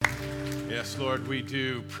Yes, Lord, we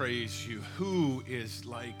do praise you. Who is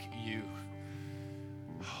like you?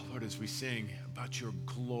 Oh, Lord, as we sing about your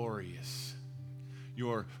glorious,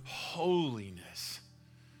 your holiness,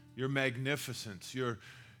 your magnificence, your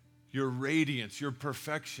radiance, your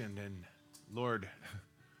perfection, and Lord,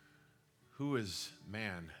 who is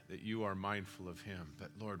man that you are mindful of him?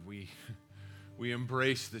 But Lord, we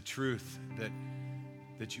embrace the truth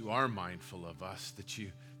that you are mindful of us,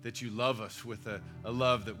 that you love us with a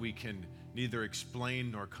love that we can neither explain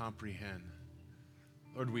nor comprehend.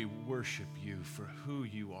 Lord, we worship you for who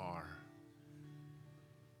you are.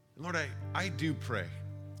 Lord, I do pray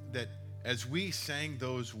that as we sang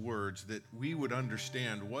those words, that we would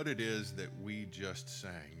understand what it is that we just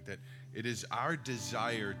sang, that it is our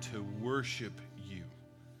desire to worship you.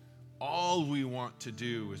 All we want to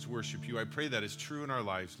do is worship you. I pray that is true in our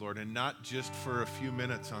lives, Lord, and not just for a few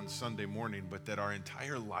minutes on Sunday morning, but that our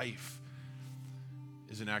entire life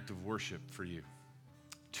is an act of worship for you,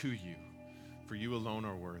 to you, for you alone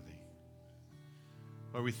are worthy.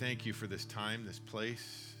 Lord, we thank you for this time, this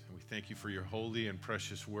place, and we thank you for your holy and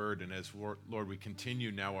precious word. And as, Lord, we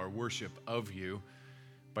continue now our worship of you,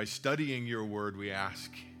 by studying your word, we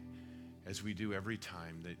ask, as we do every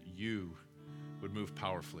time, that you would move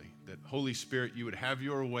powerfully, that Holy Spirit, you would have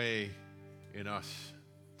your way in us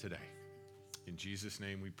today. In Jesus'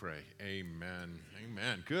 name we pray. Amen.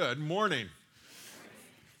 Amen. Good morning.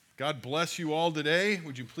 God bless you all today.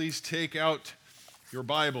 Would you please take out your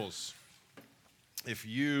Bibles? If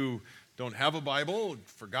you don't have a Bible,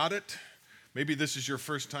 forgot it, maybe this is your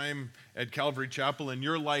first time at Calvary Chapel, and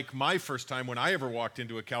you're like my first time when I ever walked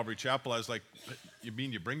into a Calvary Chapel. I was like, you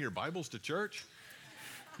mean you bring your Bibles to church?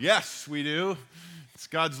 Yes, we do. It's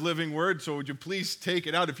God's living word, so would you please take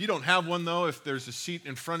it out? If you don't have one, though, if there's a seat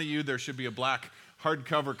in front of you, there should be a black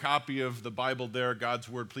hardcover copy of the Bible there, God's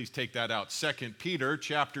word. Please take that out. 2 Peter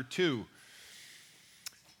chapter 2.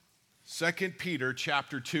 2 Peter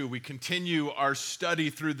chapter 2. We continue our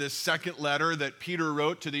study through this second letter that Peter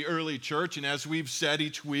wrote to the early church, and as we've said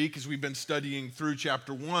each week, as we've been studying through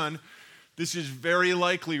chapter 1, this is very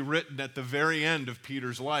likely written at the very end of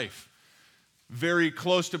Peter's life. Very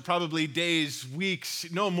close to probably days, weeks,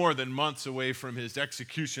 no more than months away from his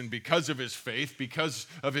execution because of his faith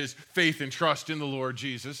and trust in the Lord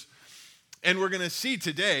Jesus. And we're going to see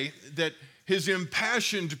today that his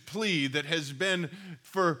impassioned plea that has been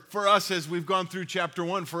for us as we've gone through chapter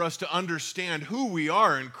 1, for us to understand who we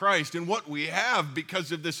are in Christ and what we have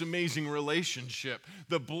because of this amazing relationship,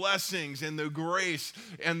 the blessings and the grace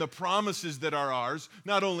and the promises that are ours.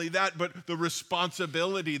 Not only that, but the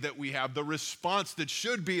responsibility that we have, the response that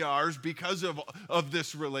should be ours because of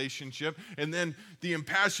this relationship. And then the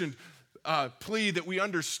impassioned plea that we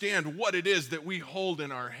understand what it is that we hold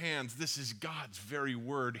in our hands. This is God's very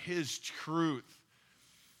word, his truth.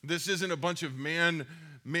 This isn't a bunch of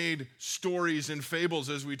man-made stories and fables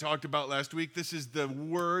as we talked about last week. This is the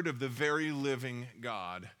word of the very living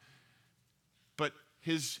God. But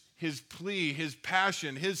his plea, his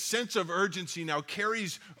passion, his sense of urgency now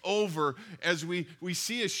carries over as we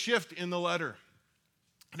see a shift in the letter.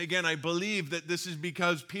 And again, I believe that this is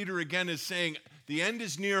because Peter again is saying, the end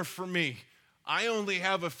is near for me. I only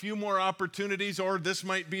have a few more opportunities, or this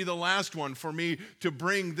might be the last one for me to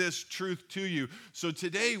bring this truth to you. So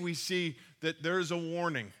today we see that there's a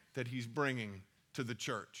warning that he's bringing to the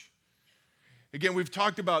church. Again, we've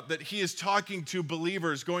talked about that he is talking to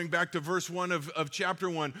believers, going back to verse 1 of chapter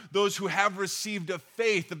 1, those who have received a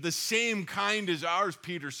faith of the same kind as ours,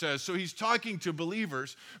 Peter says. So he's talking to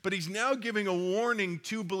believers, but he's now giving a warning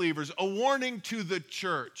to believers, a warning to the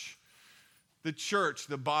church,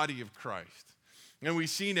 the body of Christ. And we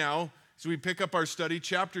see now, as we pick up our study,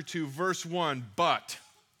 chapter 2, verse 1, but,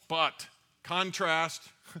 contrast.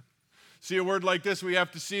 See a word like this, we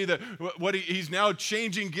have to see that he's now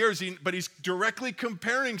changing gears, but he's directly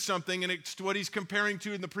comparing something, and it's what he's comparing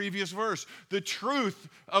to in the previous verse, the truth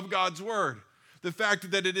of God's word. The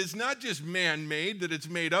fact that it is not just man-made, that it's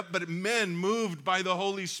made up, but men moved by the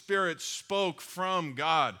Holy Spirit spoke from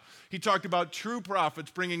God. He talked about true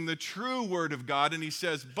prophets bringing the true word of God, and he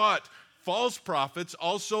says, but false prophets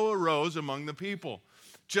also arose among the people,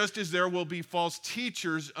 just as there will be false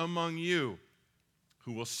teachers among you,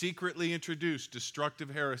 who will secretly introduce destructive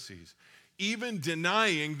heresies, even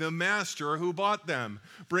denying the master who bought them,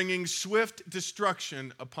 bringing swift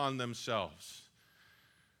destruction upon themselves.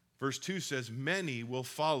 Verse 2 says, many will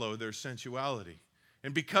follow their sensuality,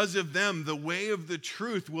 and because of them, the way of the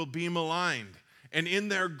truth will be maligned, and in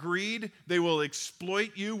their greed, they will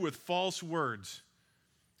exploit you with false words.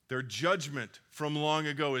 Their judgment from long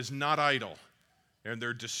ago is not idle, and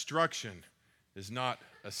their destruction is not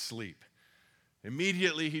asleep.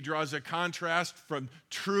 Immediately, he draws a contrast from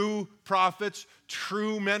true prophets,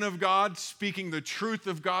 true men of God, speaking the truth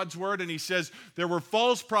of God's word. And he says there were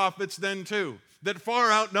false prophets then too, that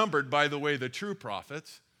far outnumbered, by the way, the true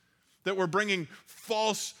prophets, that were bringing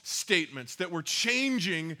false statements, that were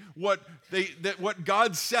changing what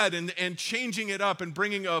God said and changing it up and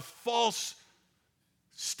bringing a false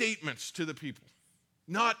statements to the people,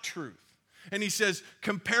 not truth. And he says,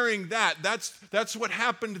 comparing that's what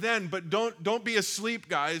happened then, but don't be asleep,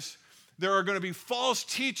 guys. There are going to be false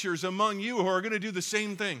teachers among you who are going to do the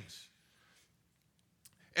same things.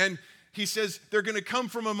 And he says they're going to come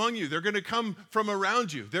from among you. They're going to come from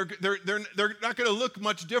around you. They're not going to look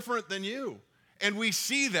much different than you. And we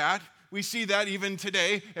see that. We see that even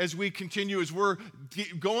today as we continue, as we're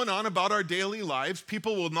going on about our daily lives.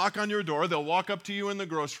 People will knock on your door. They'll walk up to you in the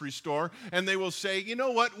grocery store, and they will say, you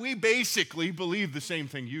know what? We basically believe the same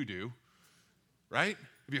thing you do, right?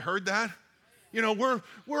 Have you heard that? You know,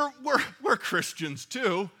 we're Christians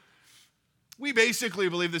too. We basically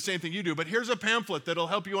believe the same thing you do, but here's a pamphlet that'll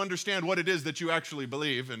help you understand what it is that you actually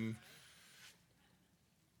believe. And it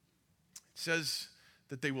says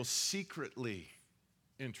that they will secretly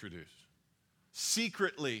introduce.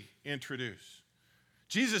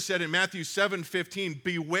 Jesus said in Matthew 7:15,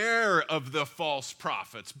 beware of the false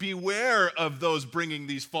prophets. Beware of those bringing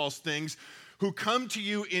these false things who come to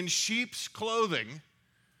you in sheep's clothing,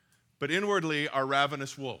 but inwardly are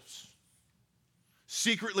ravenous wolves.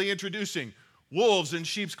 Secretly introducing wolves in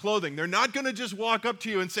sheep's clothing. They're not going to just walk up to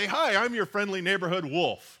you and say, hi, I'm your friendly neighborhood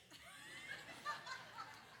wolf.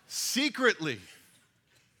 Secretly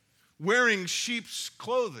wearing sheep's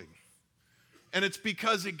clothing. And it's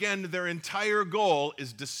because, again, their entire goal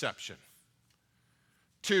is deception.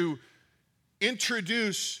 To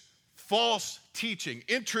introduce false teaching,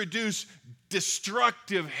 introduce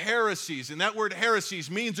destructive heresies. And that word heresies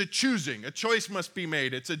means a choosing. A choice must be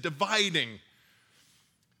made. It's a dividing.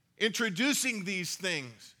 Introducing these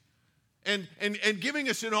things and giving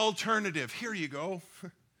us an alternative. Here you go.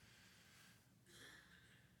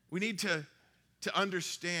 We need to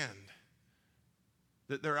understand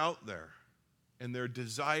that they're out there. And their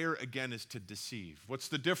desire, again, is to deceive. What's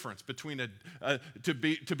the difference between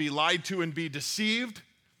to be lied to and be deceived?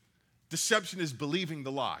 Deception is believing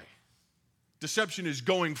the lie. Deception is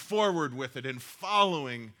going forward with it and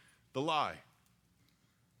following the lie.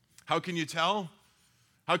 How can you tell?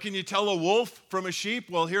 How can you tell a wolf from a sheep?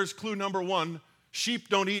 Well, here's clue number one. Sheep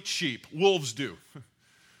don't eat sheep. Wolves do.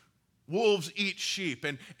 Wolves eat sheep,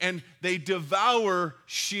 and they devour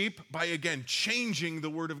sheep by, again, changing the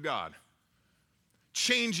word of God.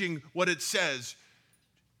 Changing what it says,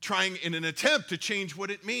 trying in an attempt to change what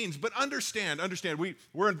it means. But understand,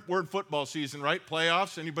 we're in football season, right?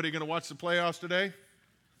 Playoffs. Anybody going to watch the playoffs today?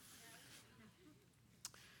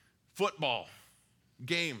 Football,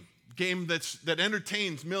 game that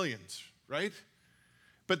entertains millions, right?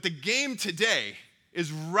 But the game today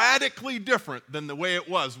is radically different than the way it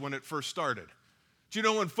was when it first started. Do you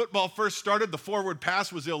know when football first started, the forward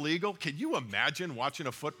pass was illegal? Can you imagine watching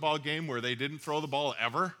a football game where they didn't throw the ball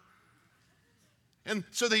ever? And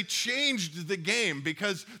so they changed the game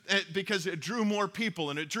because it drew more people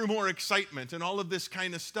and it drew more excitement and all of this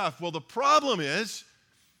kind of stuff. Well, the problem is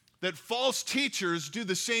that false teachers do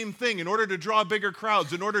the same thing in order to draw bigger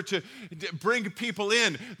crowds, in order to bring people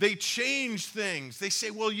in. They change things. They say,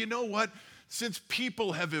 well, you know what? Since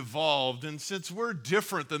people have evolved and since we're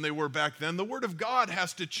different than they were back then, the Word of God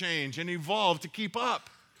has to change and evolve to keep up.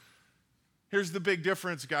 Here's the big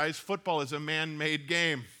difference, guys. Football is a man-made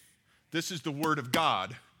game. This is the Word of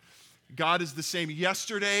God. God is the same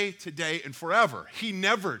yesterday, today, and forever. He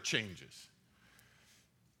never changes.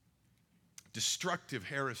 Destructive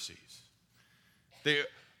heresies. They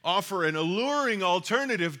offer an alluring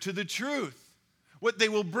alternative to the truth. What they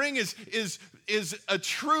will bring is a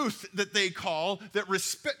truth that they call, that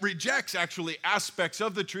rejects actually aspects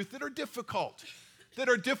of the truth that are difficult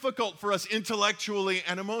for us intellectually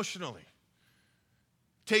and emotionally.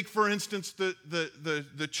 Take, for instance,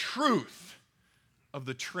 the truth of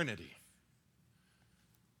the Trinity.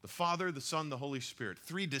 The Father, the Son, the Holy Spirit.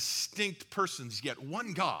 Three distinct persons, yet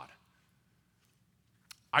one God.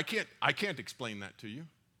 I can't explain that to you.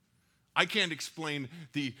 I can't explain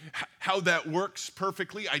how that works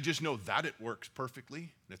perfectly. I just know that it works perfectly,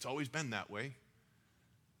 and it's always been that way.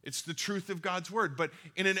 It's the truth of God's word. But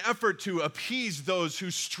in an effort to appease those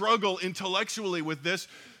who struggle intellectually with this,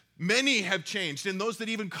 many have changed. And those that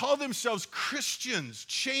even call themselves Christians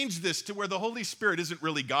change this to where the Holy Spirit isn't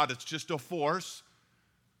really God, it's just a force.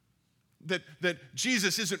 That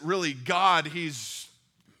Jesus isn't really God, he's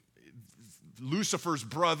Lucifer's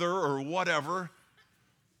brother or whatever.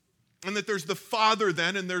 and that there's the Father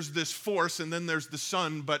then, and there's this force, and then there's the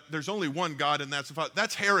Son, but there's only one God, and that's the Father.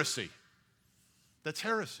 That's heresy. That's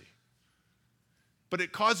heresy. But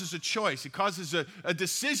it causes a choice. It causes a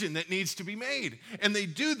decision that needs to be made. And they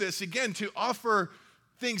do this, again, to offer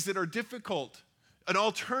things that are difficult, an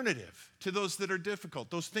alternative to those that are difficult,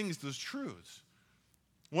 those things, those truths.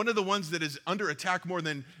 One of the ones that is under attack more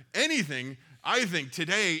than anything, I think,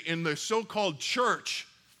 today in the so-called church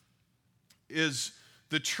is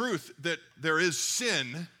the truth that there is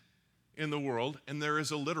sin in the world and there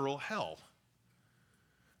is a literal hell.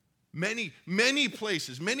 Many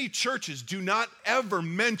places, many churches do not ever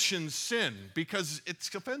mention sin because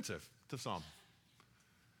it's offensive to some.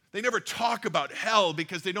 They never talk about hell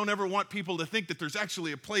because they don't ever want people to think that there's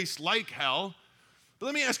actually a place like hell. But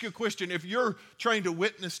let me ask you a question. If you're trying to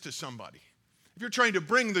witness to somebody, if you're trying to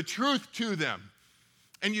bring the truth to them,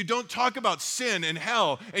 and you don't talk about sin and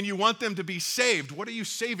hell, and you want them to be saved, what are you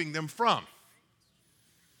saving them from?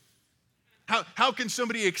 How can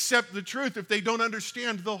somebody accept the truth if they don't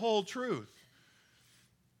understand the whole truth?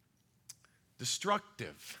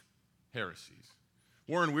 Destructive heresies.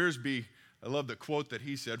 Warren Wiersbe, I love the quote that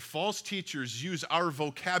he said, false teachers use our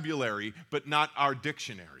vocabulary, but not our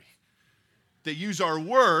dictionary. They use our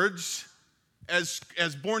words as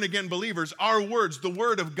born-again believers, our words, the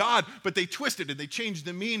word of God, but they twist it and they change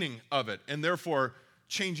the meaning of it, and therefore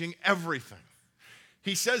changing everything.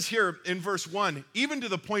 He says here in verse 1, even to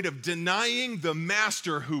the point of denying the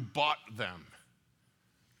master who bought them.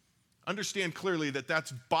 Understand clearly that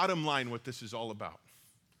that's bottom line what this is all about.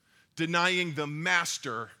 Denying the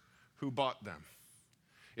master who bought them.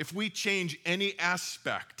 If we change any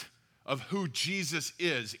aspect of who Jesus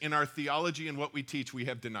is in our theology and what we teach, we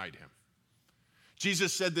have denied him.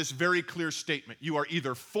 Jesus said this very clear statement, you are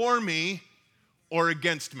either for me or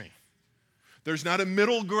against me. There's not a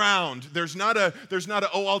middle ground. There's not a,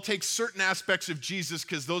 I'll take certain aspects of Jesus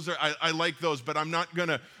because those are, I like those, but I'm not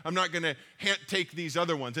gonna take these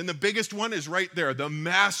other ones. And the biggest one is right there, the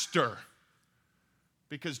master.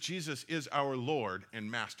 Because Jesus is our Lord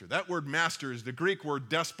and master. That word master is the Greek word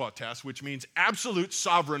despotes, which means absolute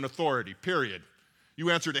sovereign authority, period.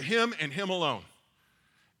 You answer to him and him alone.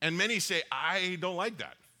 And many say, I don't like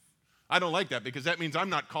that. I don't like that because that means I'm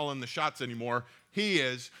not calling the shots anymore. He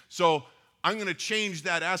is. So I'm going to change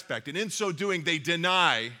that aspect. And in so doing, they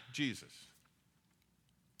deny Jesus,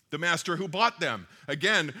 the master who bought them.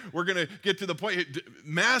 Again, we're going to get to the point.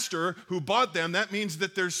 Master who bought them, that means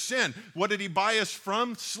that there's sin. What did he buy us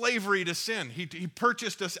from? Slavery to sin. He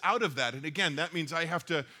purchased us out of that. And again, that means I have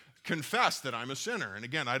to confess that I'm a sinner. And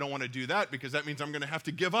again, I don't want to do that because that means I'm going to have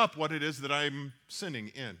to give up what it is that I'm sinning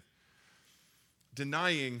in.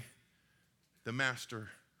 Denying the master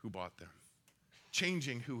who bought them.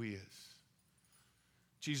 Changing who he is.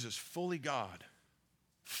 Jesus, fully God,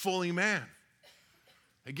 fully man.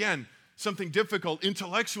 Again, something difficult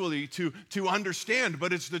intellectually to understand,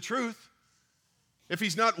 but it's the truth. If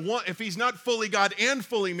he's not fully God and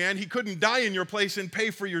fully man, he couldn't die in your place and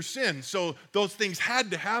pay for your sin. So those things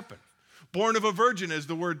had to happen. Born of a virgin, as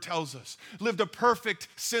the word tells us. Lived a perfect,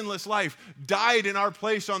 sinless life. Died in our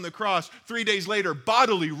place on the cross. 3 days later,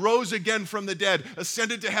 bodily rose again from the dead.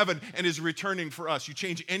 Ascended to heaven and is returning for us. You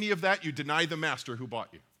change any of that, you deny the master who bought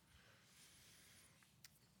you.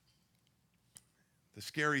 The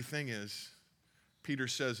scary thing is, Peter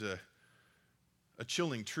says a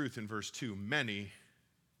chilling truth in verse 2. Many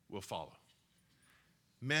will follow.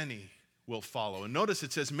 Many will follow. And notice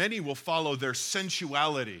it says many will follow their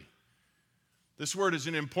sensuality. This word is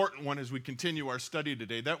an important one as we continue our study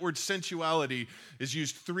today. That word sensuality is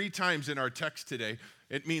used 3 times in our text today.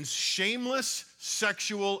 It means shameless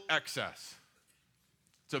sexual excess.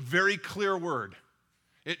 It's a very clear word.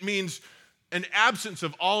 It means an absence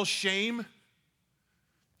of all shame,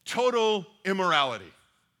 total immorality.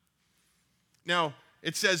 Now,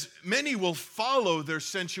 it says, many will follow their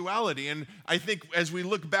sensuality. And I think as we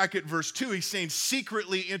look back at verse 2, he's saying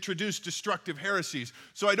secretly introduce destructive heresies.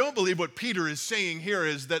 So I don't believe what Peter is saying here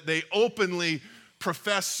is that they openly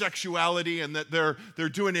profess sexuality and that they're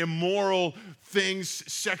doing immoral things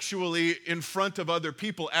sexually in front of other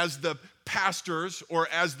people as the pastors or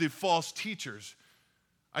as the false teachers.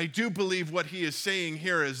 I do believe what he is saying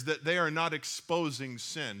here is that they are not exposing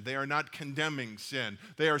sin. They are not condemning sin.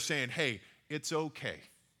 They are saying, hey, it's okay.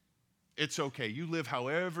 It's okay. You live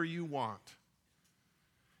however you want.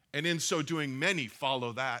 And in so doing, many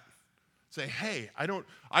follow that. Say, hey,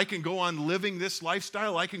 I can go on living this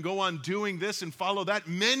lifestyle. I can go on doing this and follow that.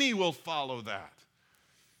 Many will follow that.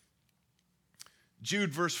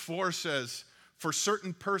 Jude verse 4 says, for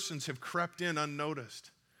certain persons have crept in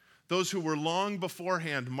unnoticed. Those who were long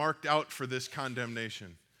beforehand marked out for this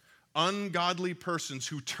condemnation. ungodly persons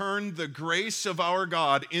who turn the grace of our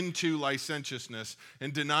God into licentiousness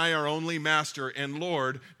and deny our only Master and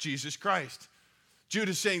Lord, Jesus Christ. Jude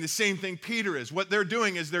is saying the same thing Peter is. What they're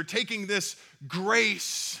doing is they're taking this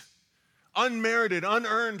grace, unmerited,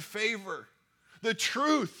 unearned favor, the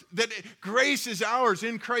truth that grace is ours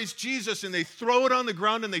in Christ Jesus, and they throw it on the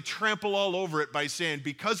ground and they trample all over it by saying,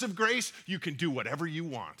 because of grace, you can do whatever you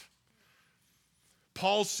want.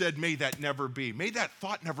 Paul said, may that never be. May that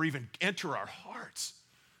thought never even enter our hearts.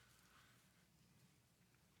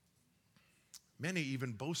 Many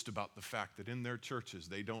even boast about the fact that in their churches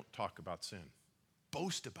they don't talk about sin.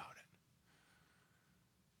 Boast about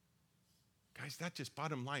it. Guys, that just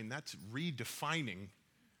bottom line, that's redefining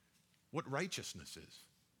what righteousness is.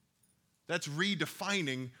 That's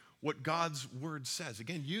redefining what God's word says.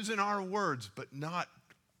 Again, using our words, but not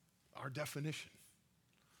our definition.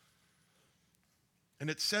 And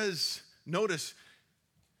it says, notice,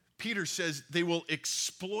 Peter says they will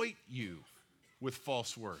exploit you with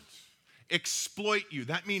false words. Exploit you.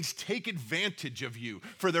 That means take advantage of you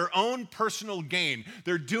for their own personal gain.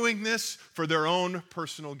 They're doing this for their own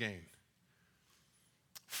personal gain.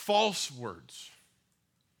 False words.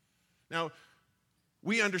 Now,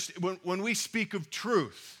 we understand when we speak of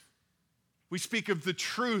truth, we speak of the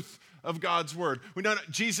truth of God's word. We know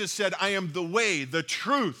Jesus said, I am the way, the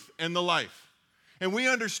truth, and the life. And we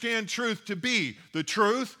understand truth to be the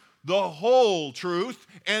truth, the whole truth,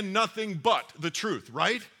 and nothing but the truth,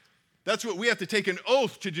 right? That's what we have to take an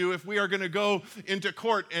oath to do if we are going to go into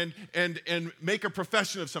court and make a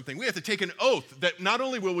profession of something. We have to take an oath that not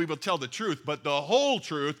only will we tell the truth, but the whole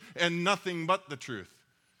truth and nothing but the truth.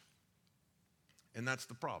 And that's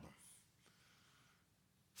the problem.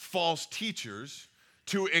 False teachers,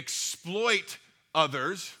 to exploit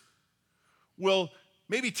others, will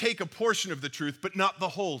maybe take a portion of the truth, but not the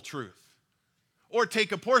whole truth. Or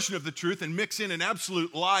take a portion of the truth and mix in an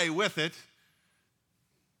absolute lie with it,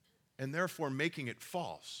 and therefore making it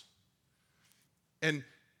false. And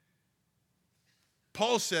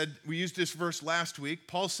Paul said, we used this verse last week,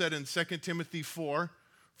 Paul said in 2 Timothy 4,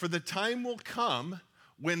 for the time will come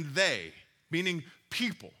when they, meaning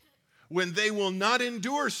people, when they will not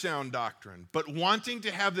endure sound doctrine, but wanting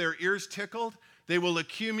to have their ears tickled, they will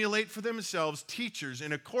accumulate for themselves teachers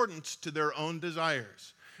in accordance to their own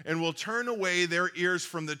desires, and will turn away their ears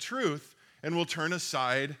from the truth and will turn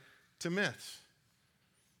aside to myths.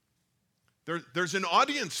 There's an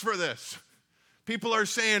audience for this. People are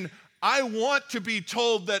saying, I want to be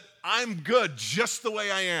told that I'm good just the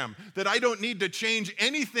way I am, that I don't need to change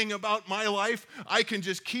anything about my life. I can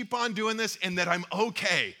just keep on doing this and that I'm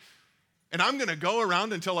okay. And I'm going to go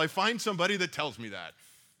around until I find somebody that tells me that.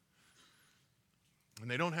 And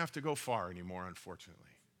they don't have to go far anymore, unfortunately.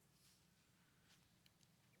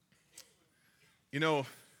 You know,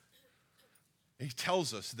 he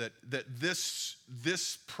tells us that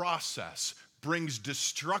this process brings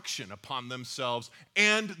destruction upon themselves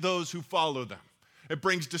and those who follow them. It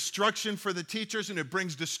brings destruction for the teachers, and it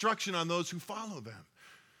brings destruction on those who follow them.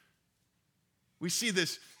 We see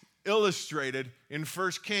this illustrated in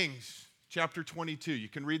 1 Kings chapter 22. You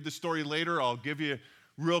can read the story later. I'll give you a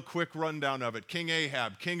real quick rundown of it. King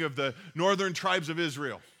Ahab, king of the northern tribes of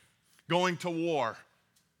Israel, going to war.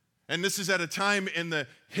 And this is at a time in the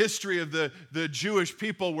history of the Jewish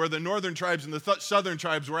people where the northern tribes and the southern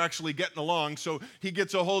tribes were actually getting along. So he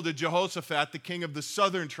gets a hold of Jehoshaphat, the king of the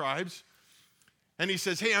southern tribes, and he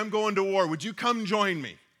says, hey, I'm going to war. Would you come join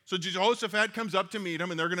me? So Jehoshaphat comes up to meet him,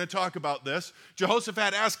 and they're going to talk about this.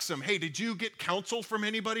 Jehoshaphat asks him, hey, did you get counsel from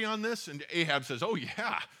anybody on this? And Ahab says, oh,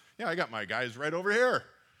 yeah, I got my guys right over here.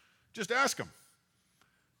 Just ask them.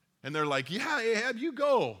 And they're like, yeah, Ahab, you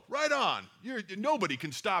go. Right on. Nobody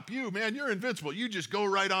can stop you, man. You're invincible. You just go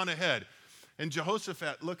right on ahead. And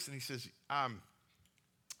Jehoshaphat looks and he says, is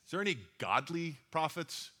there any godly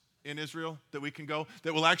prophets in Israel that we can go,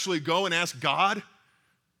 that will actually go and ask God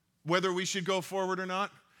whether we should go forward or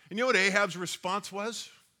not? And you know what Ahab's response was?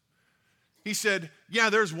 He said,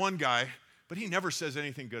 yeah, there's one guy, but he never says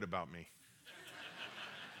anything good about me.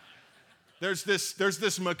 There's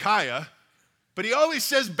this Micaiah, but he always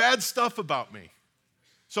says bad stuff about me.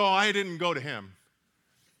 So I didn't go to him.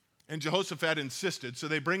 And Jehoshaphat insisted, so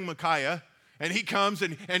they bring Micaiah, and he comes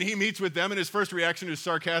and he meets with them, and his first reaction is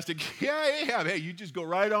sarcastic. Yeah, Ahab, hey, you just go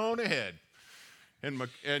right on ahead.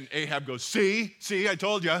 And Ahab goes, see, I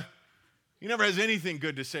told you. He never has anything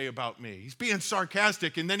good to say about me. He's being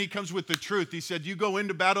sarcastic, and then he comes with the truth. He said, you go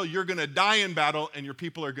into battle, you're going to die in battle, and your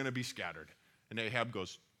people are going to be scattered. And Ahab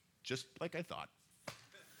goes, just like I thought.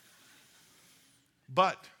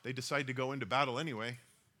 But they decide to go into battle anyway.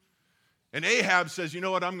 And Ahab says, you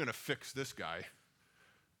know what, I'm going to fix this guy.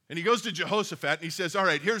 And he goes to Jehoshaphat and he says, all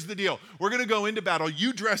right, here's the deal. We're going to go into battle.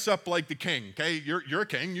 You dress up like the king, okay? You're a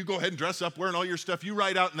king. You go ahead and dress up, wearing all your stuff. You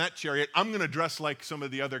ride out in that chariot. I'm going to dress like some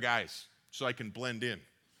of the other guys so I can blend in.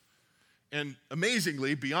 And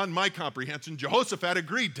amazingly, beyond my comprehension, Jehoshaphat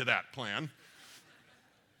agreed to that plan.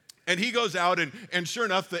 And he goes out, and sure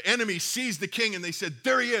enough, the enemy sees the king, and they said,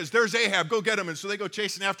 there he is. There's Ahab. Go get him. And so they go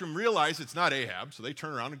chasing after him, realize it's not Ahab. So they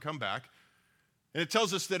turn around and come back. And it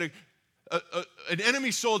tells us that an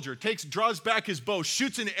enemy soldier draws back his bow,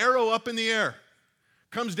 shoots an arrow up in the air,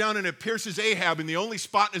 comes down, and it pierces Ahab in the only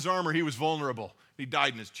spot in his armor he was vulnerable. He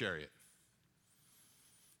died in his chariot.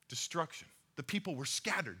 Destruction. The people were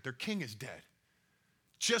scattered. Their king is dead.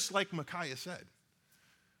 Just like Micaiah said.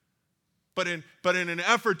 But in an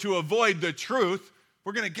effort to avoid the truth,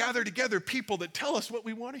 we're going to gather together people that tell us what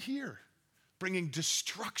we want to hear, bringing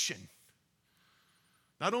destruction,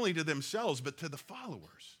 not only to themselves, but to the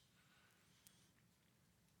followers.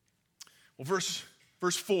 Well, verse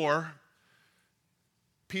 4,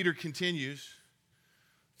 Peter continues,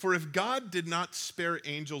 for if God did not spare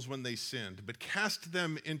angels when they sinned, but cast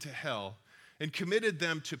them into hell, and committed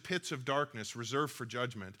them to pits of darkness reserved for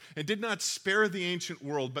judgment, and did not spare the ancient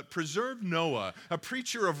world, but preserved Noah, a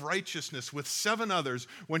preacher of righteousness, with 7 others,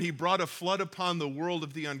 when he brought a flood upon the world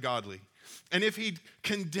of the ungodly. And if he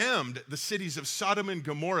condemned the cities of Sodom and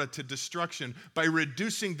Gomorrah to destruction by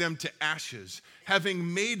reducing them to ashes,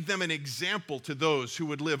 having made them an example to those who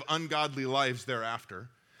would live ungodly lives thereafter,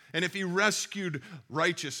 and if he rescued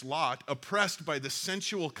righteous Lot, oppressed by the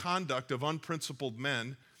sensual conduct of unprincipled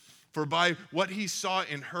men, for by what he saw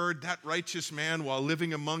and heard, that righteous man, while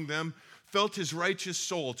living among them, felt his righteous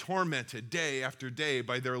soul tormented day after day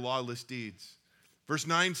by their lawless deeds. Verse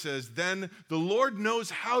 9 says, then the Lord knows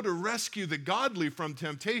how to rescue the godly from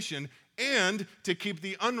temptation and to keep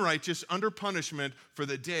the unrighteous under punishment for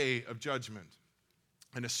the day of judgment.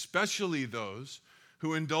 And especially those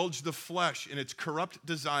who indulge the flesh in its corrupt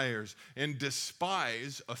desires and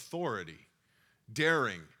despise authority,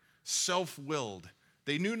 daring, self-willed.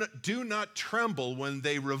 They do not tremble when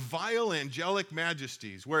they revile angelic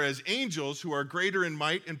majesties, whereas angels who are greater in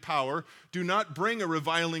might and power do not bring a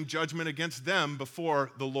reviling judgment against them before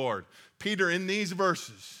the Lord. Peter, in these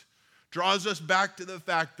verses, draws us back to the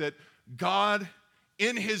fact that God,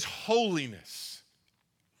 in his holiness,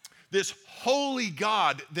 this holy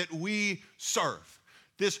God that we serve,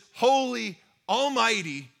 this holy,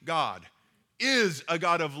 almighty God, is a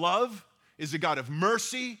God of love, is a God of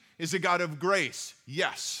mercy, is a God of grace,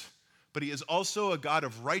 yes, but he is also a God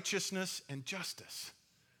of righteousness and justice.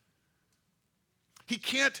 He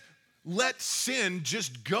can't let sin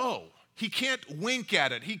just go. He can't wink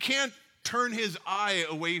at it. He can't turn his eye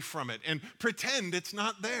away from it and pretend it's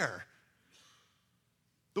not there.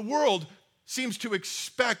 The world seems to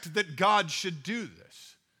expect that God should do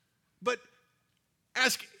this, but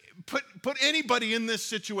put anybody in this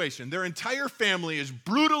situation. Their entire family is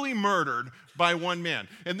brutally murdered by one man.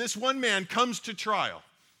 And this one man comes to trial.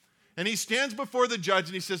 And he stands before the judge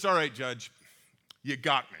and he says, all right, judge, you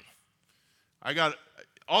got me. I got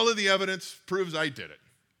all of the evidence proves I did it.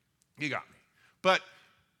 You got me. But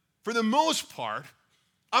for the most part,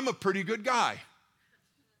 I'm a pretty good guy.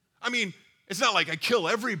 I mean, it's not like I kill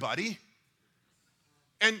everybody.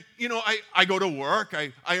 And, you know, I go to work,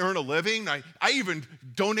 I earn a living, I even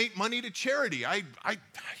donate money to charity.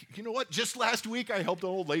 You know what? Just last week, I helped an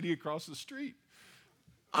old lady across the street.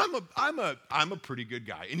 I'm a pretty good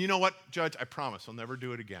guy. And you know what, Judge? I promise I'll never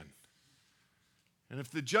do it again. And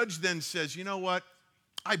if the judge then says, you know what?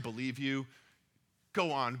 I believe you.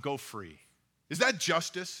 Go on, go free. Is that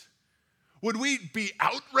justice? Would we be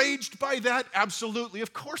outraged by that? Absolutely.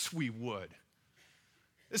 Of course we would.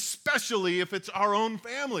 Especially if it's our own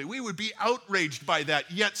family. We would be outraged by that,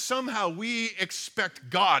 yet somehow we expect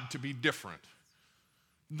God to be different.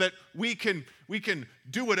 That we can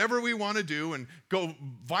do whatever we want to do and go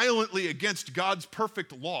violently against God's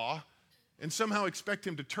perfect law and somehow expect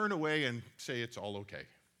him to turn away and say it's all okay.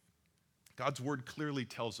 God's word clearly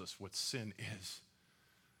tells us what sin is.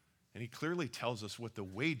 And he clearly tells us what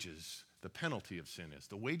the penalty of sin is.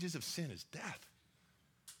 The wages of sin is death.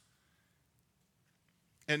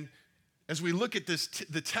 And as we look at this,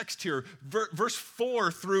 the text here, verse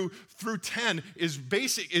 4 through 10 is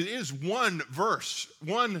basic. It is one verse,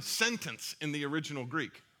 one sentence in the original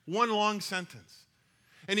Greek, one long sentence.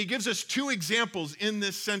 And he gives us 2 examples in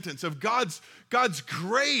this sentence of God's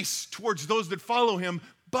grace towards those that follow him,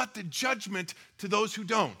 but the judgment to those who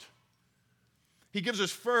don't. He gives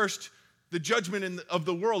us first the judgment of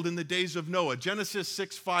the world in the days of Noah. Genesis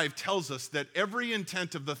 6:5 tells us that every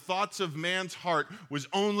intent of the thoughts of man's heart was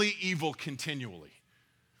only evil continually.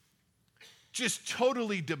 just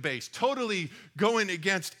totally debased, totally going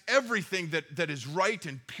against everything that is right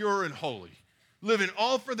and pure and holy. Living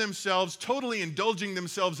all for themselves, totally indulging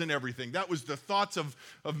themselves in everything. That was the thoughts of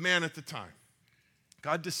man at the time.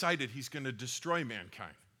 God decided he's going to destroy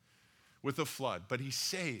mankind with a flood, but he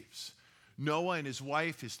saves Noah and his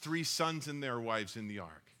wife, his 3 sons and their wives in the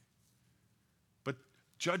ark. But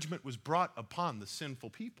judgment was brought upon the sinful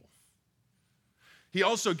people. He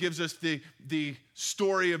also gives us the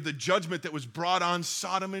story of the judgment that was brought on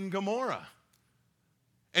Sodom and Gomorrah.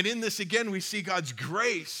 And in this, again, we see God's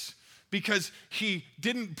grace because he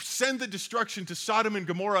didn't send the destruction to Sodom and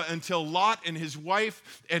Gomorrah until Lot and his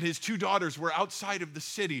wife and his 2 daughters were outside of the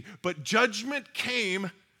city. But judgment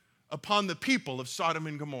came upon the people of Sodom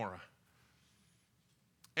and Gomorrah.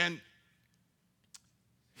 And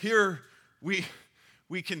here we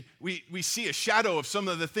see a shadow of some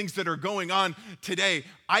of the things that are going on today.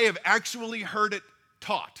 I have actually heard it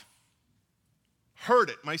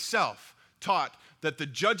myself taught, that the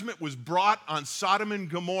judgment was brought on Sodom and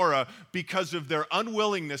Gomorrah because of their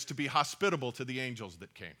unwillingness to be hospitable to the angels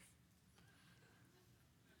that came.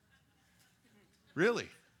 Really?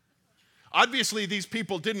 Obviously, these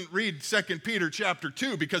people didn't read 2 Peter chapter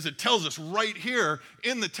 2 because it tells us right here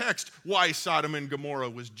in the text why Sodom and Gomorrah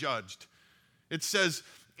was judged. It says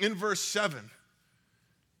in verse 7,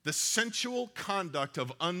 the sensual conduct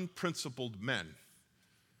of unprincipled men.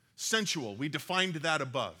 Sensual, we defined that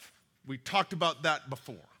above. We talked about that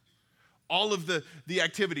before. All of the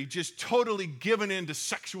activity just totally given into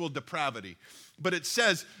sexual depravity. But it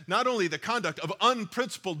says not only the conduct of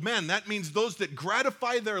unprincipled men, that means those that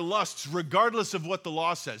gratify their lusts regardless of what the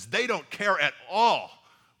law says. They don't care at all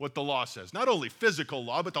what the law says. Not only physical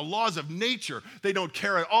law, but the laws of nature. They don't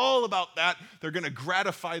care at all about that. They're going to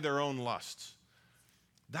gratify their own lusts.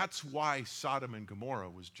 That's why Sodom and Gomorrah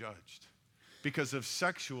was judged. Because of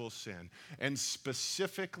sexual sin, and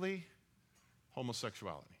specifically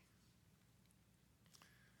homosexuality.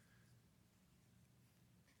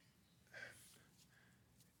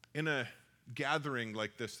 In a gathering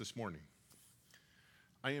like this morning,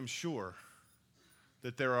 I am sure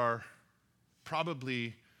that there are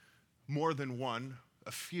probably more than one,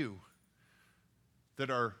 a few,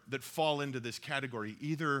 that fall into this category.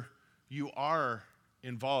 Either you are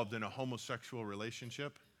involved in a homosexual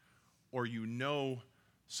relationship, or you know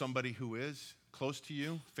somebody who is close to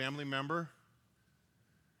you, family member.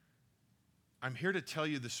 I'm here to tell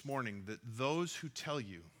you this morning that those who tell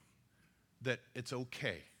you that it's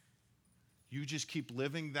okay, you just keep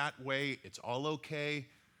living that way, it's all okay,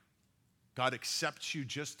 God accepts you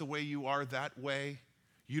just the way you are that way,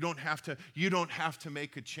 you don't have to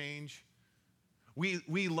make a change.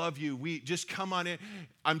 We love you, we just come on in.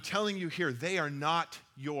 I'm telling you here, they are not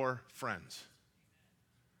your friends.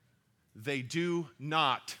 They do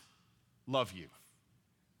not love you.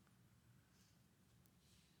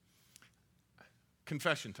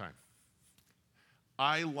 Confession time.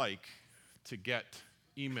 I like to get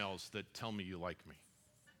emails that tell me you like me.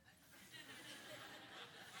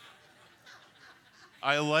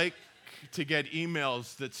 I like to get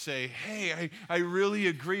emails that say, hey, I really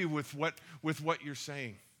agree with what you're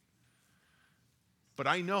saying. But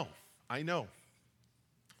I know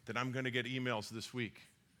that I'm going to get emails this week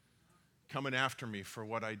coming after me for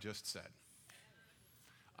what I just said.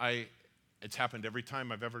 It's happened every time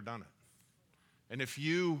I've ever done it. And if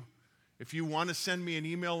you want to send me an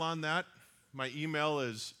email on that, my email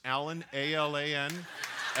is Alan, A-L-A-N,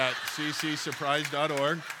 at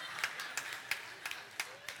ccsurprise.org.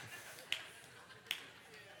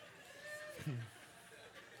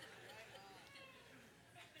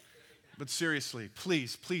 But seriously,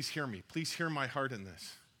 please hear me. Please hear my heart in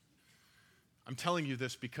this. I'm telling you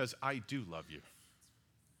this because I do love you.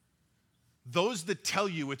 Those that tell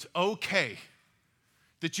you it's okay,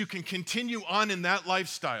 that you can continue on in that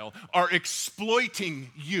lifestyle, are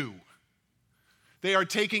exploiting you. They are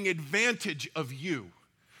taking advantage of you.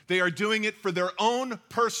 They are doing it for their own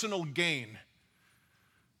personal gain.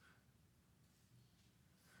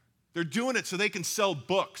 They're doing it so they can sell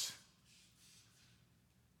books.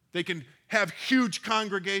 They can have huge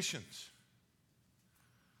congregations.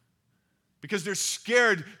 Because they're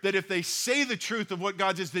scared that if they say the truth of what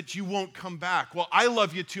God says, that you won't come back. Well, I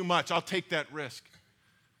love you too much. I'll take that risk.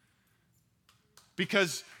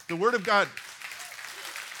 Because the Word of God...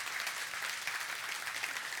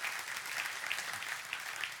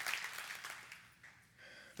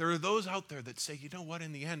 There are those out there that say, you know what,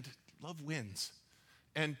 in the end, love wins.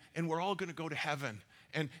 And we're all going to go to heaven.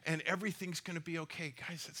 And everything's going to be okay.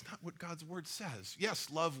 Guys, that's not what God's Word says. Yes,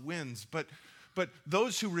 love wins, but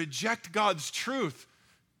those who reject God's truth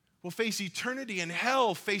will face eternity in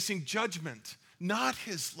hell facing judgment, not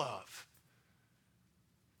his love.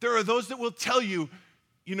 There are those that will tell you,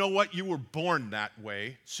 you know what, you were born that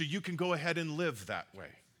way, so you can go ahead and live that way.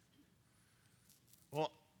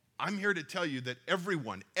 Well, I'm here to tell you that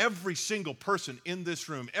everyone, every single person in this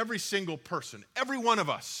room, every single person, every one of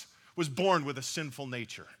us was born with a sinful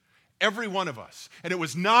nature. Every one of us. And it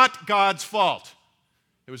was not God's fault.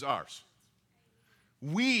 It was ours.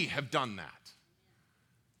 We have done that.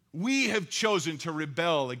 We have chosen to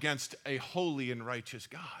rebel against a holy and righteous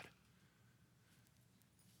God.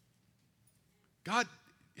 God,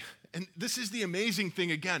 and this is the amazing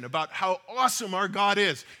thing again about how awesome our God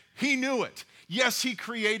is. He knew it. Yes, he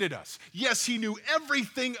created us. Yes, he knew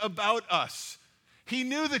everything about us. He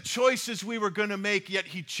knew the choices we were going to make, yet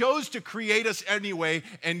he chose to create us anyway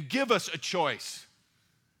and give us a choice.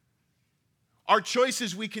 Our choice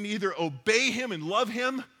is we can either obey him and love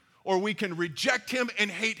him, or we can reject him and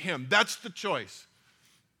hate him. That's the choice.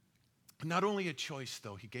 Not only a choice,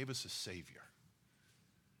 though, he gave us a Savior.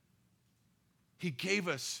 He gave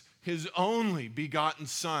us his only begotten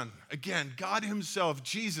Son. Again, God himself,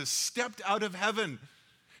 Jesus, stepped out of heaven.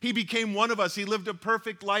 He became one of us. He lived a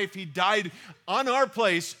perfect life. He died on our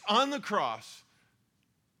place on the cross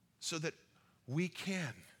so that we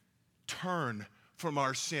can turn from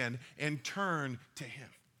our sin and turn to him.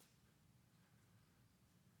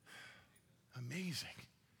 Amazing.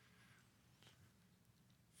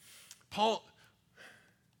 Paul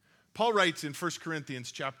writes in 1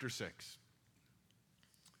 Corinthians chapter 6.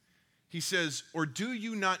 He says, "Or do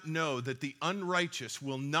you not know that the unrighteous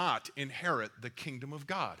will not inherit the kingdom of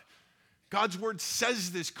God?" God's word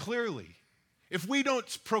says this clearly. If we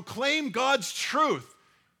don't proclaim God's truth,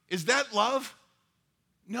 is that love?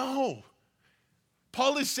 No.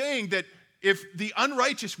 Paul is saying that if the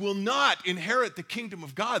unrighteous will not inherit the kingdom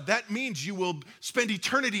of God, that means you will spend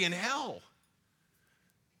eternity in hell.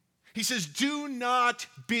 He says, "Do not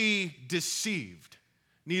be deceived.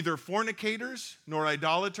 Neither fornicators, nor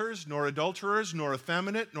idolaters, nor adulterers, nor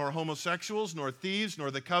effeminate, nor homosexuals, nor thieves,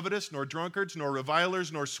 nor the covetous, nor drunkards, nor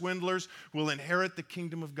revilers, nor swindlers will inherit the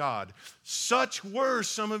kingdom of God. Such were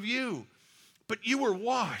some of you. But you were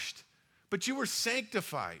washed, but you were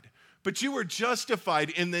sanctified, but you were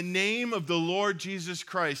justified in the name of the Lord Jesus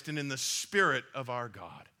Christ and in the Spirit of our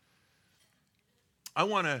God." I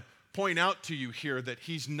want to point out to you here that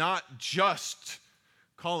he's not just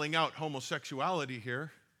calling out homosexuality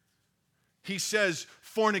here. He says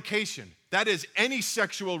fornication. That is any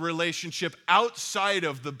sexual relationship outside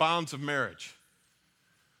of the bounds of marriage.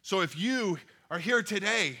 So if you are here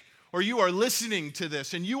today or you are listening to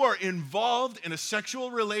this and you are involved in a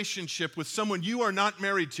sexual relationship with someone you are not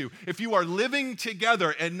married to, if you are living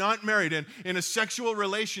together and not married and in a sexual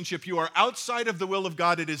relationship, you are outside of the will of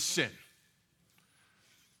God, it is sin.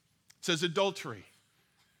 It says adultery.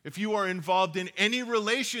 If you are involved in any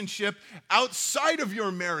relationship outside of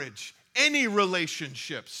your marriage, any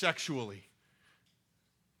relationship sexually,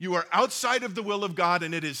 you are outside of the will of God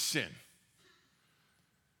and it is sin.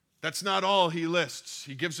 That's not all he lists.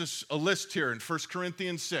 He gives us a list here in 1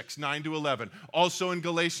 Corinthians 6, 9 to 11. Also in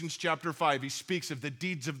Galatians chapter 5, he speaks of the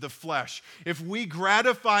deeds of the flesh. If we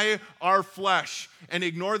gratify our flesh and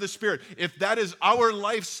ignore the Spirit, if that is our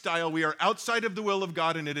lifestyle, we are outside of the will of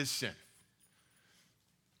God and it is sin.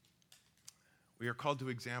 We are called to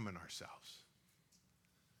examine ourselves.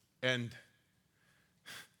 And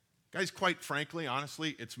guys, quite frankly,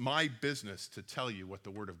 honestly, it's my business to tell you what the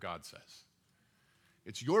Word of God says.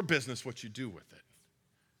 It's your business what you do with it.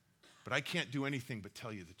 But I can't do anything but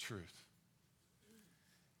tell you the truth.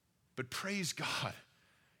 But praise God.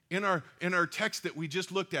 In our text that we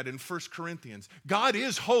just looked at in 1 Corinthians, God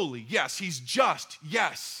is holy. Yes, he's just.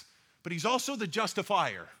 Yes. But he's also the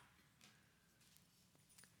justifier.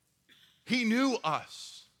 He knew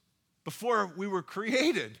us before we were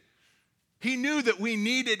created. He knew that we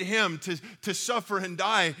needed him to suffer and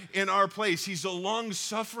die in our place. He's a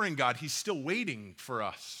long-suffering God. He's still waiting for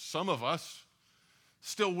us, some of us,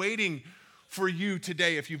 still waiting for you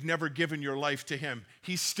today if you've never given your life to him.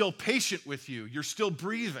 He's still patient with you. You're still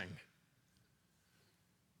breathing.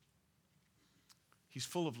 He's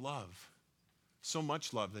full of love. So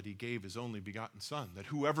much love that he gave his only begotten Son, that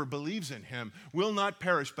whoever believes in him will not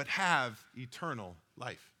perish but have eternal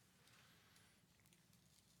life.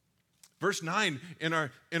 Verse 9 in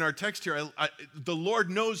our text here, the Lord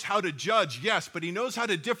knows how to judge, yes, but he knows how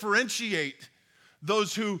to differentiate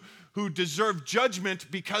those who deserve judgment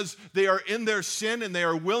because they are in their sin and they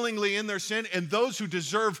are willingly in their sin, and those who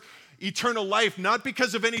deserve eternal life, not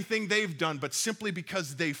because of anything they've done, but simply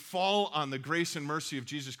because they fall on the grace and mercy of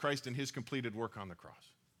Jesus Christ and his completed work on the cross.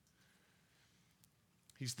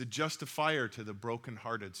 He's the justifier to the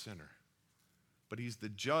brokenhearted sinner, but he's the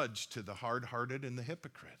judge to the hard-hearted and the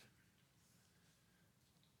hypocrite.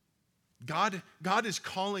 God is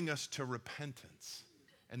calling us to repentance,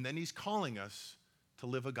 and then he's calling us to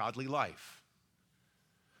live a godly life.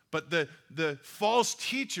 But the false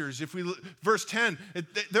teachers, verse 10,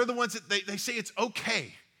 they're the ones that they say it's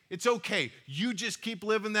okay. It's okay. You just keep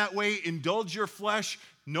living that way, indulge your flesh,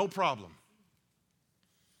 no problem.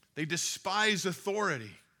 They despise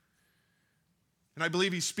authority. And I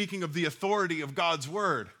believe he's speaking of the authority of God's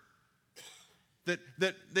word. That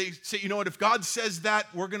they say, you know what, if God says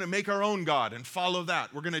that, we're going to make our own God and follow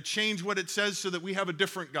that. We're going to change what it says so that we have a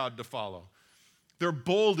different God to follow. They're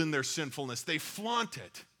bold in their sinfulness. They flaunt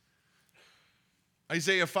it.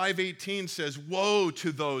 Isaiah 5:18 says, woe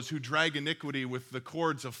to those who drag iniquity with the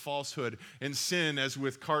cords of falsehood and sin as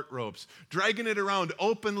with cart ropes, dragging it around,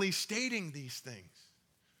 openly stating these things.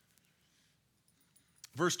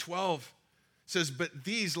 Verse 12 says, but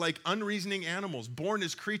these, like unreasoning animals, born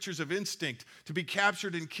as creatures of instinct, to be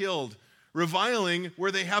captured and killed, reviling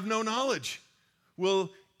where they have no knowledge,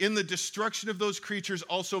 will in the destruction of those creatures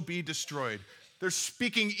also be destroyed. They're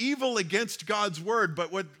speaking evil against God's word,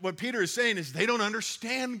 but what Peter is saying is they don't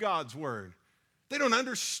understand God's word. They don't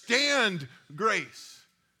understand grace.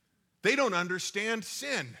 They don't understand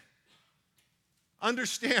sin.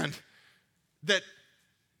 Understand that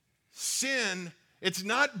sin, it's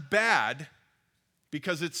not bad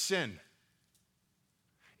because it's sin.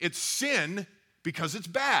 It's sin because it's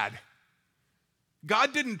bad.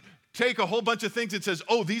 God didn't take a whole bunch of things and says,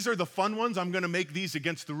 oh, these are the fun ones, I'm going to make these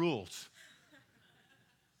against the rules.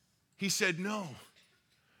 He said, no,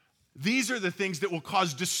 these are the things that will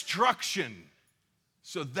cause destruction.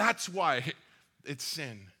 So that's why it's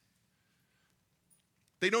sin.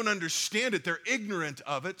 They don't understand it. They're ignorant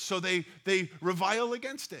of it, so they revile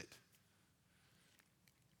against it.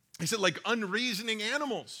 He said, like unreasoning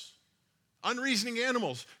animals,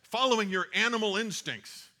 following your animal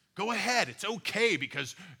instincts. Go ahead, it's okay,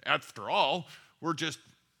 because after all, we're just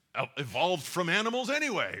evolved from animals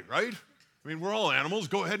anyway, right? I mean, we're all animals.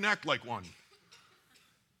 Go ahead and act like one.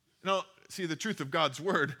 Now, see, the truth of God's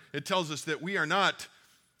word, it tells us that we are not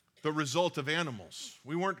the result of animals.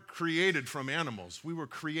 We weren't created from animals. We were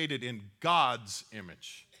created in God's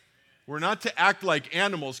image. We're not to act like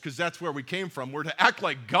animals because that's where we came from. We're to act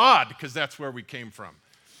like God because that's where we came from.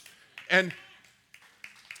 And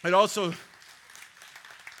it also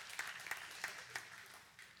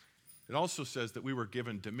says that we were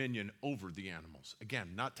given dominion over the animals. Again,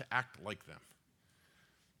 not to act like them.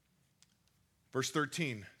 Verse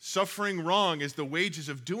 13, suffering wrong is the wages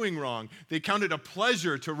of doing wrong. They count it a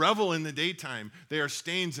pleasure to revel in the daytime. They are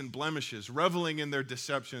stains and blemishes, reveling in their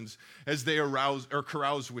deceptions as they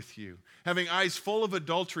carouse with you, having eyes full of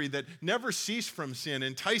adultery that never cease from sin,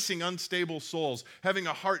 enticing unstable souls, having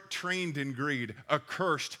a heart trained in greed,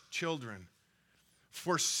 accursed children.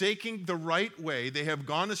 Forsaking the right way, they have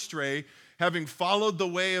gone astray, having followed the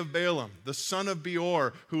way of Balaam, the son of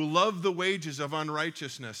Beor, who loved the wages of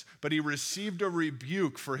unrighteousness, but he received a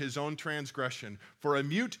rebuke for his own transgression. For a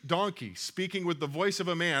mute donkey, speaking with the voice of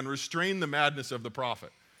a man, restrained the madness of the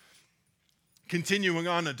prophet. Continuing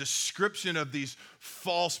on, a description of these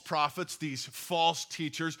false prophets, these false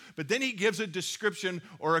teachers, but then he gives a description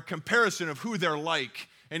or a comparison of who they're like.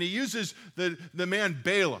 And he uses the man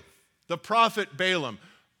Balaam, the prophet Balaam,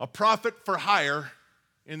 a prophet for hire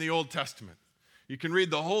in the Old Testament. You can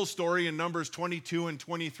read the whole story in Numbers 22 and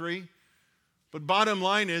 23. But bottom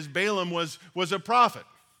line is Balaam was a prophet,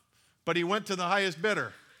 but he went to the highest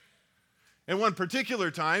bidder. And one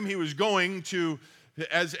particular time he was going to,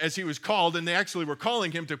 as he was called, and they actually were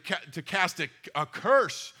calling him to cast a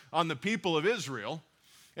curse on the people of Israel.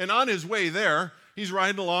 And on his way there, he's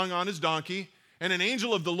riding along on his donkey, and an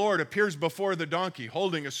angel of the Lord appears before the donkey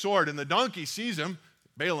holding a sword, and the donkey sees him.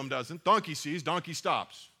 Balaam doesn't. Donkey sees, donkey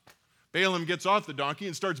stops. Balaam gets off the donkey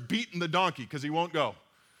and starts beating the donkey because he won't go.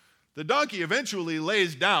 The donkey eventually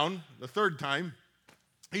lays down the third time.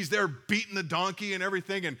 He's there beating the donkey and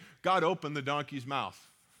everything, and God opened the donkey's mouth.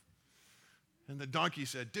 And the donkey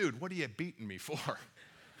said, dude, what are you beating me for?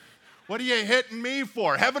 What are you hitting me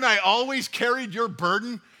for? Haven't I always carried your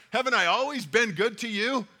burden? Haven't I always been good to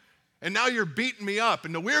you? And now you're beating me up.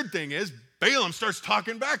 And the weird thing is, Balaam starts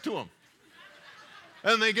talking back to him.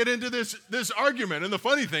 And they get into this argument. And the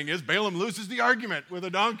funny thing is, Balaam loses the argument with a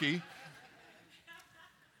donkey.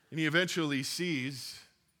 And he eventually sees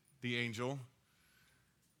the angel.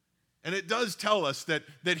 And it does tell us that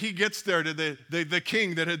he gets there to the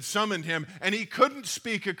king that had summoned him, and he couldn't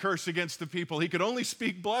speak a curse against the people. He could only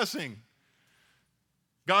speak blessing.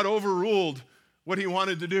 God overruled what he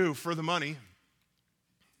wanted to do for the money.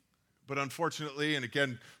 But unfortunately, and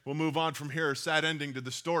again, we'll move on from here, sad ending to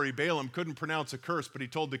the story, Balaam couldn't pronounce a curse, but he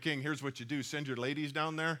told the king, here's what you do, send your ladies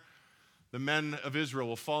down there. The men of Israel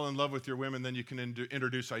will fall in love with your women, then you can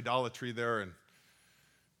introduce idolatry there, and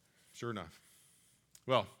sure enough.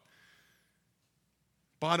 Well,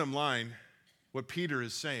 bottom line, what Peter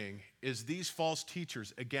is saying is these false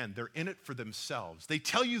teachers, again, they're in it for themselves. They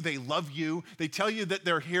tell you they love you. They tell you that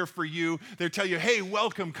they're here for you. They tell you, hey,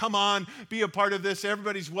 welcome, come on, be a part of this.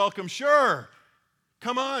 Everybody's welcome. Sure,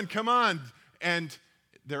 come on, come on. And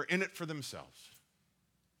they're in it for themselves.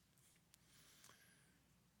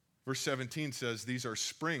 Verse 17 says, these are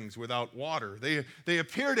springs without water. They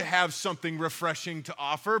appear to have something refreshing to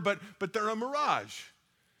offer, but they're a mirage.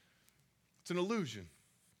 It's an illusion.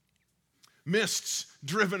 Mists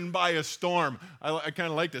driven by a storm. I kind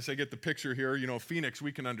of like this. I get the picture here. You know, Phoenix,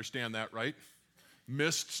 we can understand that, right?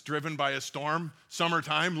 Mists driven by a storm.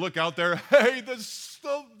 Summertime, look out there. Hey,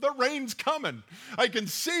 the rain's coming. I can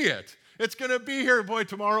see it. It's going to be here. Boy,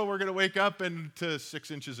 tomorrow we're going to wake up and to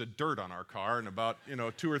 6 inches of dirt on our car and about,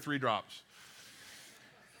 2 or 3 drops.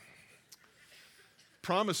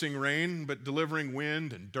 Promising rain, but delivering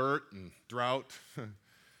wind and dirt and drought.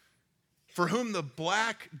 For whom the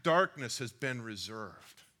black darkness has been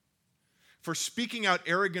reserved. For speaking out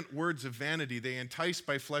arrogant words of vanity, they entice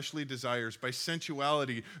by fleshly desires, by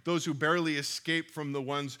sensuality, those who barely escape from the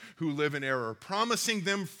ones who live in error, promising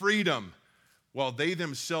them freedom, while they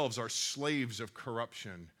themselves are slaves of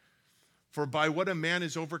corruption. For by what a man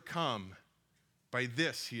is overcome, by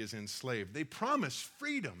this he is enslaved. They promise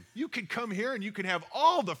freedom. You can come here and you can have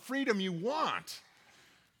all the freedom you want.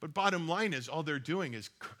 But bottom line is, all they're doing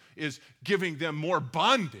is giving them more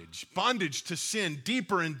bondage to sin,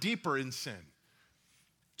 deeper and deeper in sin.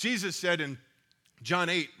 Jesus said in John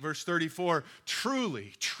 8, verse 34,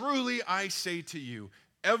 truly, truly I say to you,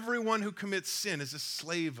 everyone who commits sin is a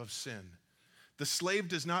slave of sin. The slave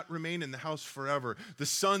does not remain in the house forever. The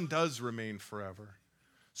son does remain forever.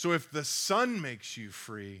 So if the Son makes you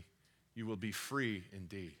free, you will be free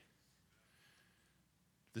indeed.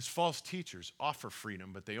 These false teachers offer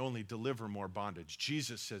freedom, but they only deliver more bondage.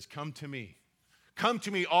 Jesus says, come to me. Come to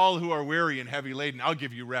me, all who are weary and heavy laden. I'll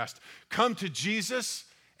give you rest. Come to Jesus,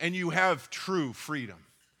 and you have true freedom.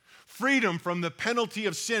 Freedom from the penalty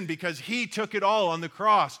of sin because he took it all on the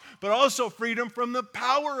cross, but also freedom from the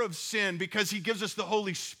power of sin because he gives us the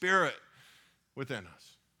Holy Spirit within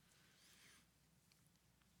us.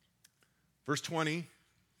 Verse 20,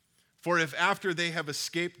 for if after they have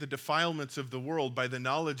escaped the defilements of the world by the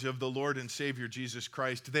knowledge of the Lord and Savior Jesus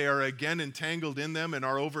Christ, they are again entangled in them and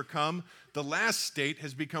are overcome, the last state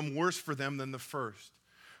has become worse for them than the first.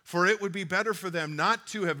 For it would be better for them not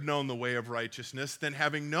to have known the way of righteousness than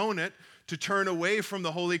having known it, to turn away from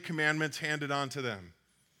the holy commandments handed on to them.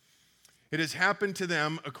 It has happened to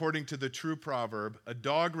them according to the true proverb, a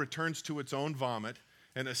dog returns to its own vomit,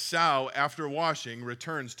 and a sow after washing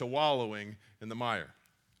returns to wallowing in the mire.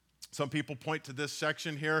 Some people point to this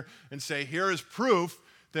section here and say, here is proof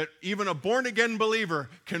that even a born-again believer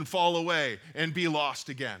can fall away and be lost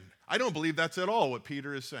again. I don't believe that's at all what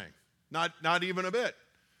Peter is saying. Not even a bit.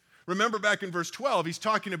 Remember back in verse 12, he's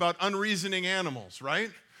talking about unreasoning animals, right?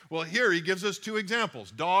 Well, here he gives us 2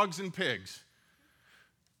 examples, dogs and pigs.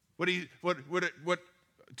 What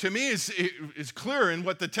to me is clear in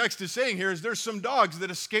what the text is saying here is there's some dogs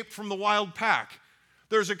that escaped from the wild pack.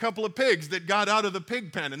 There's a couple of pigs that got out of the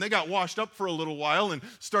pig pen, and they got washed up for a little while and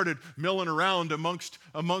started milling around amongst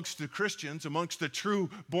the Christians, amongst the true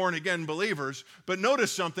born-again believers. But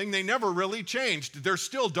notice something, they never really changed. They're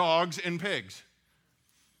still dogs and pigs.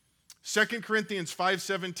 2 Corinthians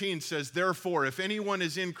 5:17 says, therefore, if anyone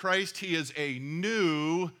is in Christ, he is a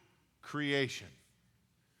new creation.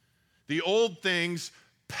 The old things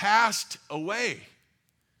passed away.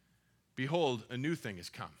 Behold, a new thing has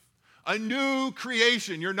come. A new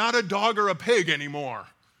creation. You're not a dog or a pig anymore.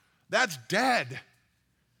 That's dead.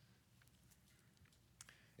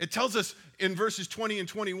 It tells us in verses 20 and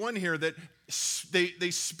 21 here that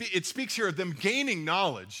it speaks here of them gaining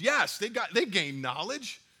knowledge. Yes, they gained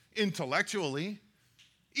knowledge intellectually,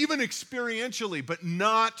 even experientially, but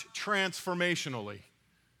not transformationally.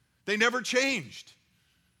 They never changed.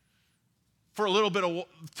 For a little bit of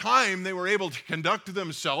time, they were able to conduct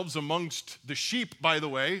themselves amongst the sheep, by the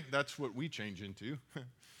way. That's what we change into.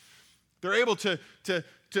 They're able to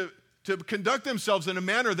conduct themselves in a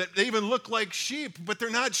manner that they even look like sheep, but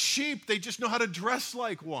they're not sheep. They just know how to dress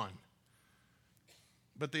like one.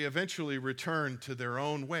 But they eventually return to their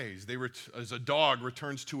own ways. As a dog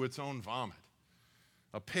returns to its own vomit,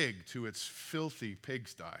 a pig to its filthy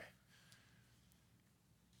pigsty.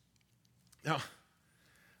 Now,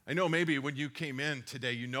 I know maybe when you came in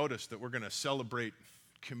today, you noticed that we're going to celebrate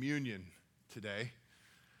communion today.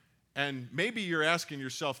 And maybe you're asking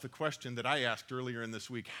yourself the question that I asked earlier in this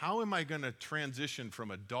week: how am I going to transition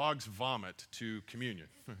from a dog's vomit to communion?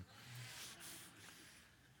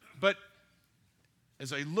 But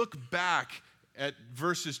as I look back at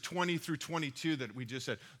verses 20 through 22 that we just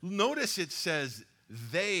said, notice it says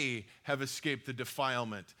they have escaped the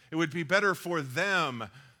defilement. It would be better for them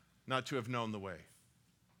not to have known the way.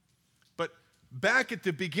 But back at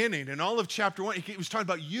the beginning, in all of chapter 1, he was talking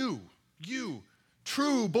about you,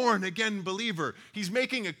 true born-again believer. He's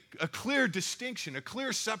making a clear distinction, a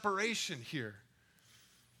clear separation here.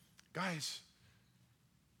 Guys,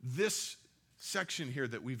 this section here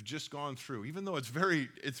that we've just gone through, even though it's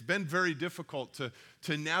been very difficult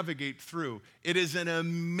to navigate through, it is an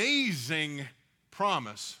amazing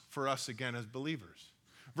promise for us again as believers.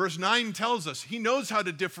 Verse 9 tells us he knows how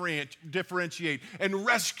to differentiate and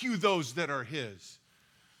rescue those that are his.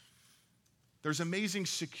 There's amazing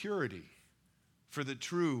security for the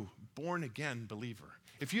true born-again believer.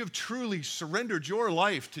 If you have truly surrendered your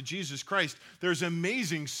life to Jesus Christ, there's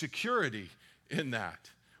amazing security in that.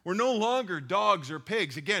 We're no longer dogs or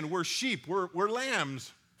pigs. Again, we're sheep, we're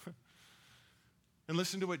lambs. And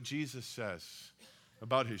listen to what Jesus says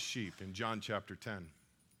about his sheep in John chapter 10.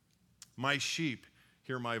 My sheep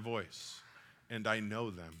hear my voice, and I know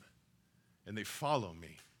them, and they follow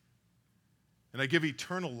me. And I give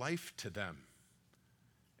eternal life to them,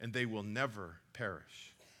 and they will never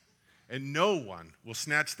perish. And no one will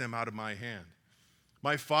snatch them out of my hand.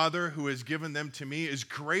 My Father who has given them to me is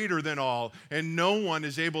greater than all, and no one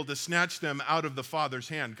is able to snatch them out of the Father's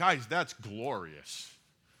hand. Guys, that's glorious.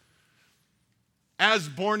 As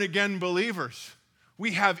born-again believers,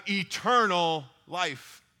 we have eternal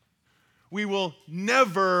life. We will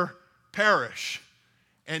never perish,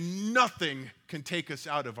 and nothing can take us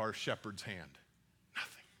out of our shepherd's hand.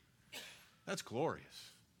 Nothing. That's glorious.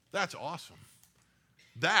 That's awesome.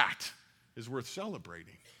 That is worth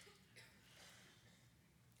celebrating.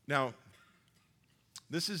 Now,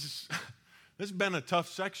 this has been a tough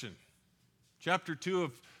section. Chapter 2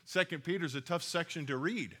 of 2 Peter is a tough section to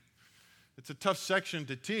read. It's a tough section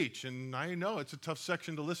to teach, and I know it's a tough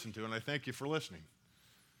section to listen to, and I thank you for listening.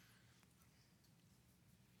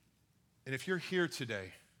 And if you're here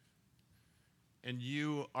today and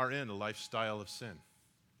you are in a lifestyle of sin,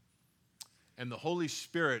 and the Holy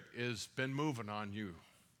Spirit has been moving on you,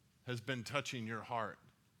 has been touching your heart,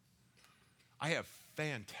 I have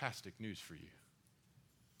fantastic news for you.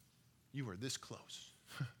 You are this close.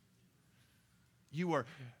 You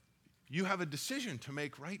have a decision to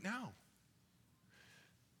make right now.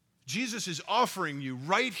 Jesus is offering you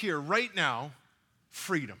right here, right now,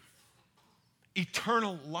 freedom,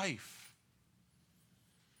 eternal life,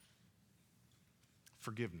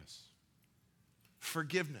 forgiveness.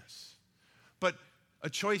 But a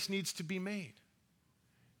choice needs to be made.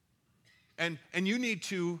 And you need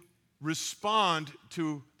to respond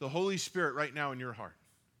to the Holy Spirit right now in your heart.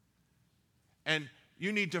 And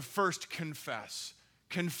you need to first confess.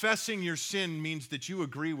 Confessing your sin means that you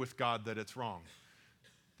agree with God that it's wrong.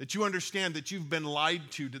 That you understand that you've been lied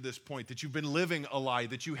to this point, that you've been living a lie,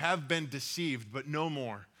 that you have been deceived, but no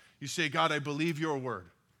more. You say, God, I believe your word.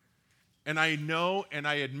 And I know and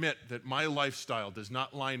I admit that my lifestyle does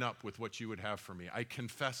not line up with what you would have for me. I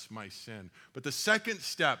confess my sin. But the second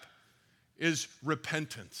step is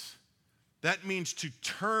repentance. That means to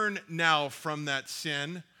turn now from that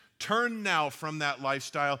sin, turn now from that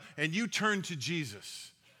lifestyle, and you turn to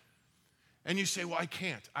Jesus. And you say, well, I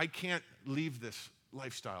can't leave this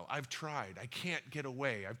lifestyle. I've tried. I can't get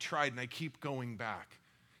away. I've tried and I keep going back.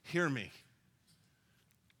 Hear me.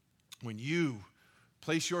 When you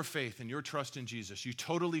place your faith and your trust in Jesus, you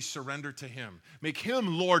totally surrender to him. Make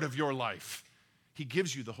him Lord of your life. He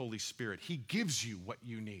gives you the Holy Spirit. He gives you what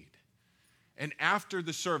you need. And after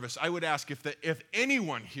the service, I would ask if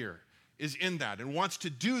anyone here is in that and wants to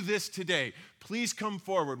do this today, please come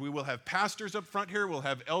forward. We will have pastors up front here. We'll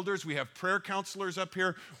have elders. We have prayer counselors up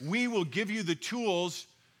here. We will give you the tools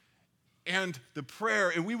and the prayer,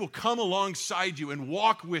 and we will come alongside you and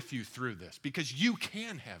walk with you through this, because you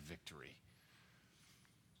can have victory.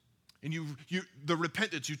 And the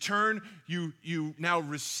repentance, you turn, you now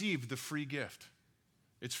receive the free gift.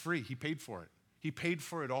 It's free. He paid for it. He paid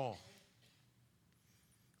for it all.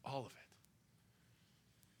 All of it.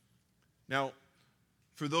 Now,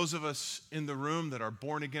 for those of us in the room that are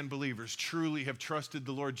born-again believers, truly have trusted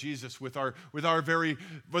the Lord Jesus with our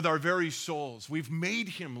very souls, we've made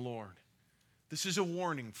him Lord. This is a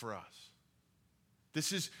warning for us.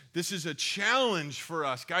 This is a challenge for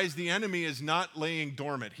us. Guys, the enemy is not laying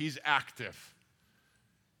dormant. He's active.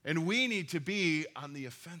 And we need to be on the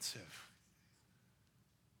offensive.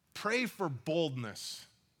 Pray for boldness.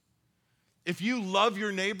 If you love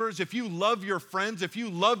your neighbors, if you love your friends, if you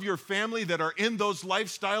love your family that are in those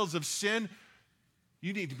lifestyles of sin,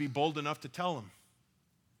 you need to be bold enough to tell them.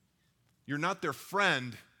 You're not their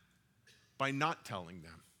friend by not telling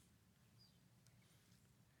them.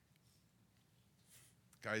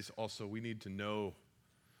 Guys, also, we need to know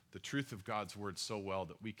the truth of God's word so well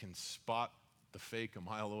that we can spot the fake a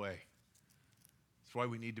mile away. That's why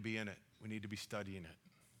we need to be in it. We need to be studying it.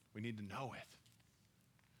 We need to know it.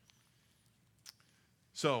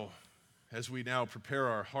 So, as we now prepare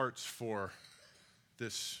our hearts for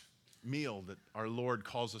this meal that our Lord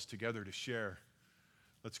calls us together to share,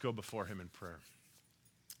 let's go before him in prayer.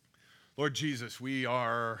 Lord Jesus, we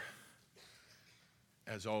are,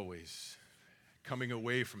 as always, coming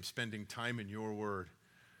away from spending time in your word,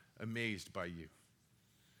 amazed by you.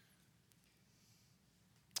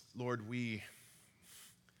 Lord, we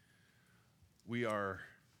are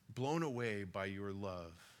blown away by your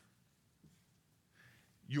love,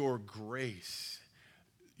 your grace.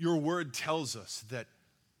 Your word tells us that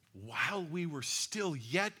while we were still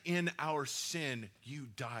yet in our sin, you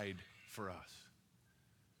died for us.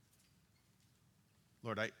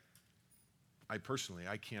 Lord, I personally,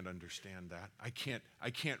 I can't understand that. I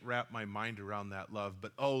can't wrap my mind around that love,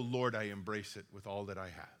 but oh Lord, I embrace it with all that I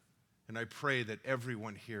have. And I pray that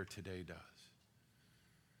everyone here today does.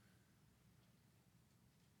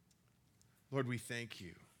 Lord, we thank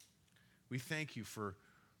you. We thank you for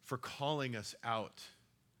calling us out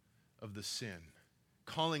of the sin,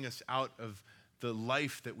 calling us out of the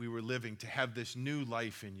life that we were living to have this new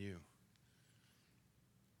life in you.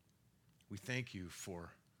 We thank you for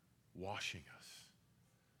washing us,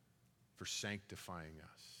 for sanctifying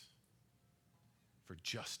us, for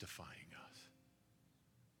justifying us.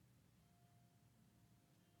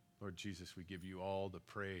 Lord Jesus, we give you all the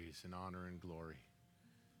praise and honor and glory.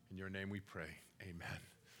 In your name we pray, amen.